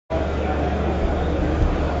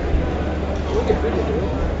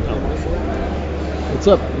What's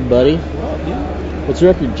up, buddy? Well, dude. What's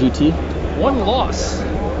your record, GT? 1 loss.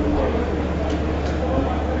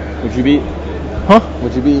 What'd you beat? Huh?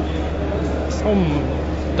 What'd you beat? Some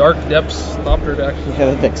dark depths stopper deck. Yeah,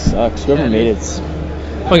 that deck sucks. Whoever made it's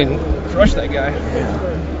fucking crush that guy.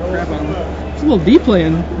 Crap on him. It's a little D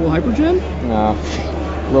playing. A little hypergen? no.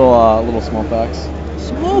 Little smallpox.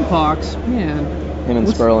 Smallpox? Man. Him and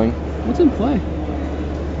Sperling. What's in play?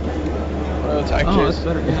 Attack Oh, Chase. that's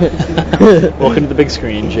better. Yeah. Welcome to the big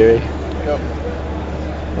screen, Jerry. Yep.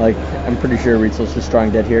 Like, I'm pretty sure Rietzl's just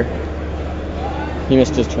drawing dead here. He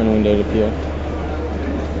missed his turn window to PO.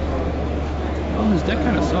 Oh, his deck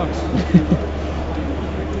kind of sucks.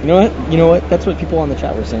 You know what? That's what people on the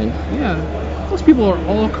chat were saying. Yeah. Those people are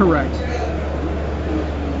all correct.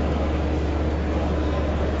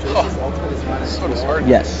 So does hard.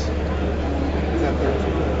 Yes.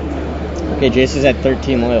 Okay, Jace is at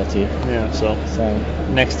 13 loyalty. Yeah, so So,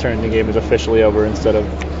 next turn the game is officially over instead of...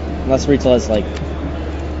 unless Rietzl has, like,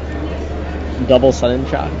 double sudden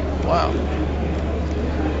shock. Wow.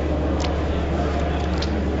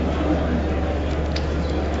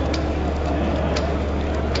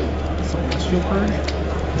 Scheel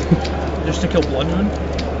purge. Just to kill Blood Moon.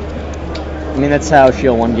 I mean, that's how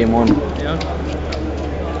Scheel won game 1. Yeah.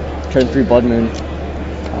 Turn 3 Blood Moon.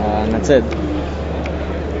 And that's it.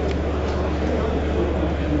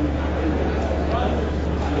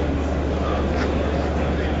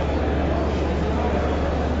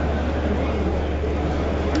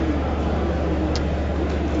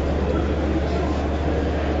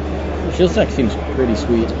 Sheel's deck seems pretty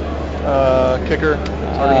sweet. Kicker.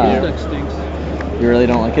 His deck stinks. You really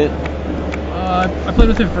don't like it? I played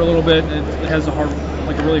with it for a little bit, and it has a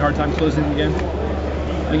really hard time closing the game.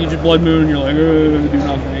 Like you just Blood Moon, you're like, do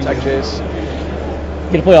nothing. Attack Chase.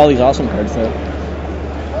 You can play all these awesome cards though.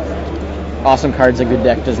 Awesome cards a good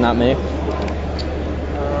deck does not make.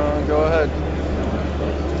 Go ahead.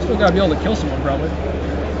 Still gotta be able to kill someone, probably.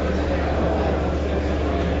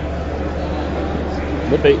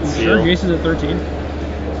 Bait Sure, seal. Jace is at 13.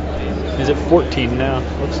 He's at 14 now,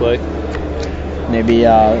 looks like. Maybe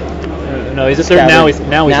No, he's at Scouter. 13. Now he's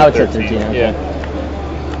Now at it's at 13. 13, okay. Yeah.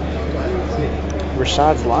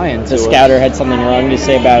 Rashad's lying to the us. Scouter had something wrong to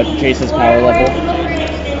say about Jace's power level.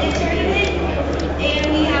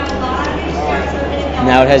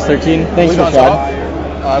 Now it has 13. Thanks, Lead on Rashad. top.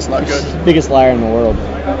 Oh, that's not good. Biggest liar in the world.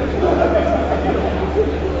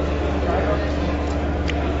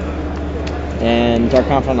 And Dark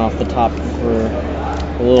Confidant off the top for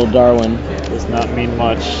a little Darwin. Does not mean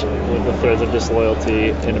much with the threads of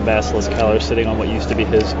disloyalty and a Basilisk Collar sitting on what used to be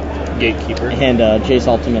his gatekeeper. And Jace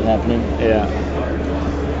Ultimate happening. Yeah.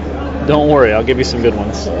 Don't worry, I'll give you some good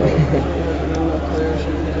ones. 2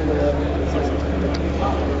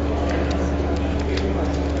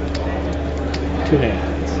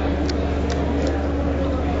 hands.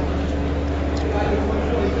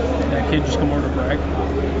 That kid just come over to brag.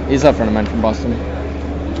 He's a friend of mine from Boston.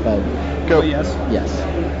 But Go. Oh, yes. yes.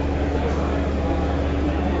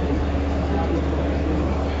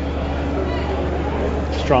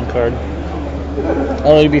 Strong card.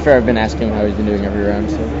 Although to be fair, I've been asking him how he's been doing every round,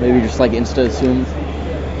 so maybe just like insta assumed.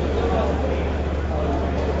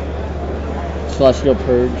 Celestial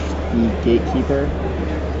Purge, the Gatekeeper.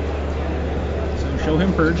 So show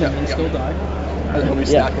him purge and then still die. He'll be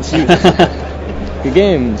Yeah. stacking. Good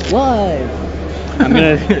games, live! I'm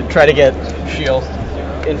gonna try to get Scheel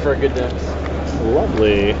in for a good dance.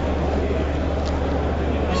 Lovely.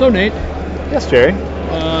 So Nate, Yes, Jerry. do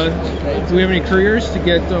we have any couriers to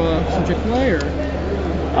get some Chick-fil-A or?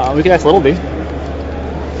 We can ask Little B.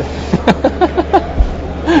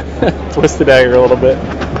 Twist the dagger a little bit.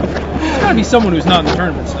 There's gotta be someone who's not in the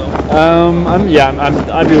tournament still.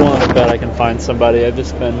 I'd be willing to bet I can find somebody. I've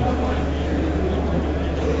just been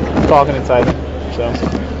talking inside, so.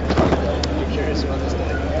 I'm curious about this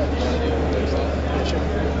deck.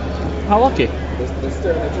 How lucky. They're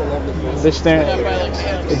staring at your level. They're staring.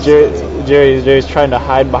 Jerry's trying to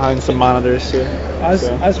hide behind some monitors here. I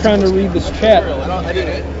was trying to read this chat. I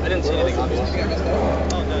didn't see anything obvious.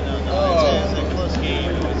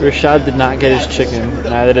 Rashad did not get his chicken.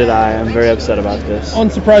 Neither did I. I'm very upset about this.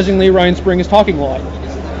 Unsurprisingly, Ryan Spring is talking a lot.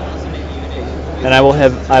 And I will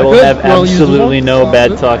have absolutely no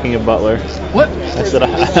bad talking of Butler. What? I said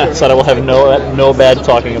I will have no bad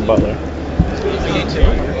talking of Butler.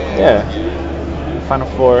 Yeah. Final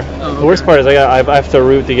Four. Oh, okay. The worst part is I have to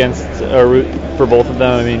root for both of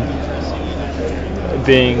them. I mean,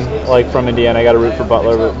 being like from Indiana, I got to root for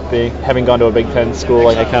Butler, but having gone to a Big Ten school,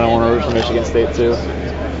 like I kind of want to root for Michigan State too.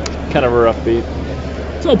 Kind of a rough beat.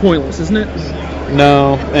 It's all pointless, isn't it?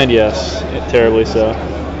 No, and yes, terribly so.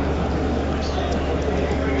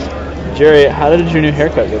 Jerry, how did your new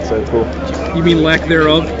haircut get so cool? You mean lack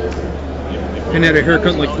thereof? And had a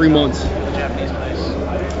haircut in like 3 months.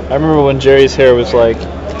 I remember when Jerry's hair was like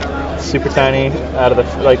super tiny, out of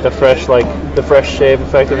the fresh shave,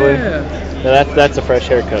 effectively. Yeah. That's a fresh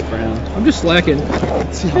haircut for him. I'm just slacking.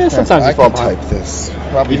 Yeah, sometimes you fall behind. Type this.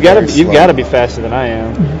 Probably You've got to be faster than I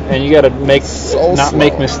am, and you got to make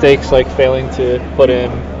mistakes like failing to put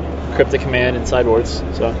in cryptic command and sideboards.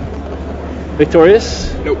 So,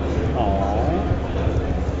 victorious? Nope. Aww.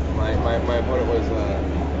 My opponent was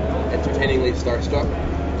entertainingly starstruck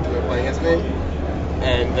when they were playing against me,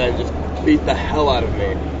 and then just beat the hell out of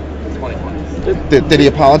me. It's 2020. Did he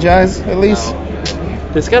apologize at least? No.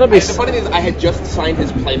 There's got to be. The funny thing is, I had just signed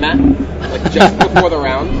his playmat, like just before the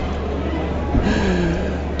round.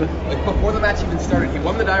 Like before the match even started, he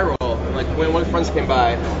won the die roll, and like when one of his friends came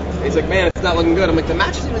by, and he's like, "Man, it's not looking good." I'm like, "The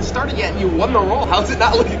match hasn't even started yet, and you won the roll. How's it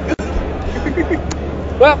not looking good?"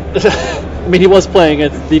 Well, I mean, he was playing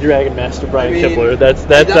against the Dragon Master Brian Kibler.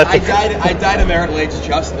 I died a merit wage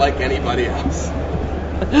just like anybody else.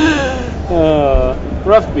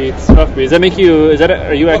 Rough beats. Does that make you?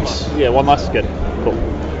 Are you X? Yeah, one loss is good. Cool.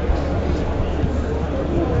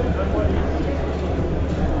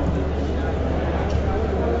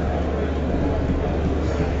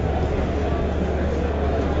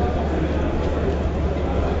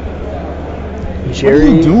 Jerry, what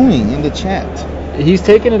are you doing in the chat? He's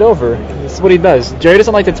taking it over. This is what he does. Jerry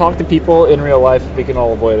doesn't like to talk to people in real life if he can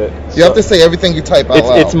all avoid it. You have to say everything you type out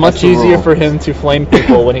loud. It's much easier for him to flame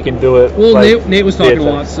people when he can do it. Well, like, Nate was talking a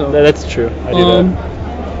lot, so that's true. I do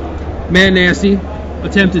that. Man nasty,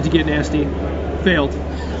 attempted to get nasty, failed.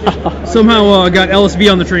 Somehow got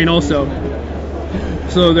LSB on the train also.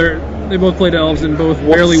 So they both played elves and both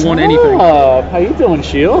barely won anything. How you doing,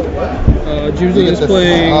 Scheel? Usually is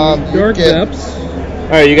playing Dark Depths.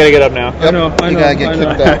 All right, you gotta get up now. Yep. I know. You gotta get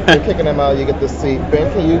kicked out. You're kicking him out. You get the seat.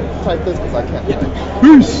 Ben, can you type this? Because I can't type.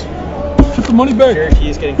 Peace. Put the money back. Sure,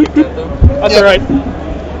 he's getting kicked out though. That's all right.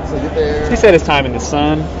 So you're there. He said his time in the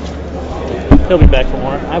sun. He'll be back for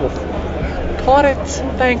more. I will. Caught it.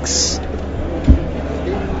 Thanks.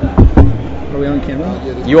 Are we on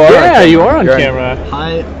camera? You are. Yeah, you are on camera.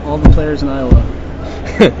 Hi, all the players in Iowa.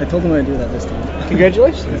 I told them I'd do that this time.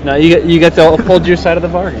 Congratulations. Now you got to uphold your side of the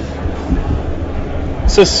bargain.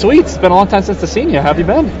 So sweet. It's been a long time since I've seen you. How have you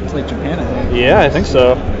been? It's like Japan, I think. Yeah, I think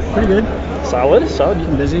so. Pretty good. Solid.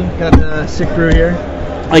 I'm busy. Got the sick brew here.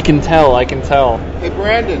 I can tell. Hey,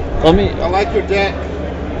 Brandon. I like your deck.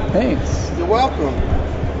 Thanks. You're welcome.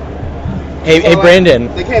 Hey, Brandon.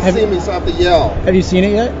 They can't see me, so I have to yell. Have you seen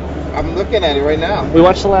it yet? I'm looking at it right now. We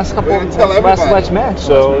watched the last match,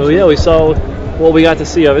 so yeah, we saw what we got to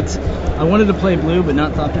see of it. I wanted to play blue, but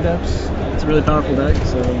not Thopter Depths. It's a really powerful deck,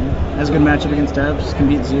 so has a good matchup against Depths, can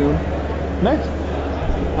beat Zoo. Nice.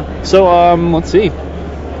 So let's see.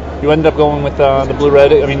 You ended up going with the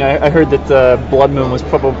blue-red. I mean, I heard that Blood Moon was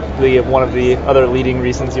probably one of the other leading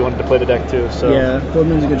reasons you wanted to play the deck too. So yeah, Blood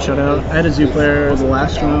Moon's a good shutout. I had a Zoo player the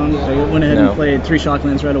last round. I went ahead and played 3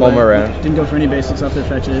 Shocklands right away. One more round. Didn't go for any basics off their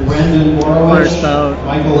fetches. Fire Spout,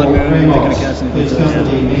 Blood Moon, they couldn't cast anything. So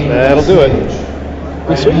that'll do it.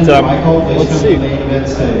 Well, sweet.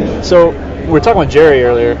 Let's see. So we were talking with Jerry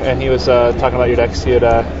earlier, and he was talking about your decks. He was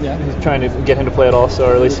trying to get him to play it also,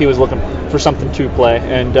 or at least he was looking for something to play.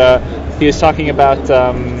 And he was talking about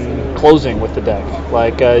closing with the deck.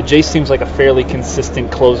 Like Jace seems like a fairly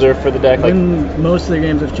consistent closer for the deck. Like win most of the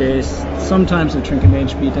games with Jace. Sometimes the Trinket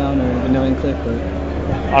Mage beatdown or the Knowing Click, but.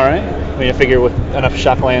 All right. I mean, I figure with enough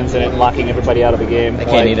shocklands in it and locking everybody out of the game. I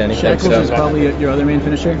can't eat anything. Shackles is probably your other main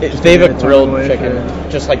finisher. They have a grilled chicken,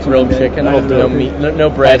 just like grilled chicken. No meat, no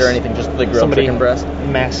bread or anything, just the grilled chicken breast.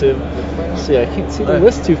 Massive. Let's see, I can't see the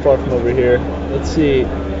list too far from over here. Let's see.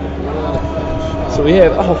 So we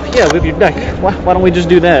have. Oh yeah, we have your deck. Why don't we just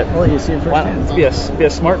do that? I'll let you see it first. Be a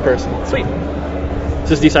smart person. Sweet. Is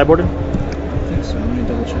this de-sideboarded? I think so. Let me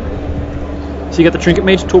double check. So you got the Trinket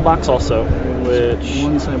Mage toolbox also, which...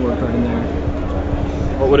 One sideboard card in there.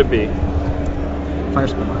 What would it be? Fire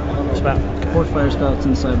Spout. Spout. 4 Fire Spouts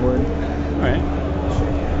in the sideboard. Alright.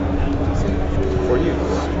 For you.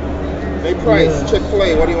 Hey, Price,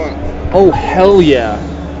 Chick-fil-A, what do you want? Oh, hell yeah.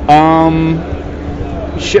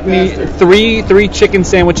 Ship me 3 chicken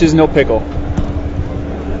sandwiches, no pickle. So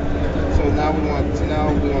now we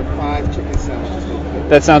want 5 chicken sandwiches.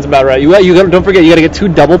 That sounds about right. Don't forget, you got to get 2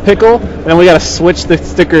 double pickle, and then we got to switch the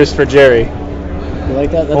stickers for Jerry. You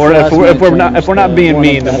like that? That's or if we're not being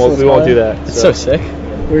mean, then we won't do that. It's so sick.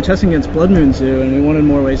 We were testing against Blood Moon Zoo, and we wanted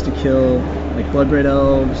more ways to kill like Bloodbraid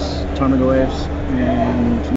Elves, Tarmogoyfs, and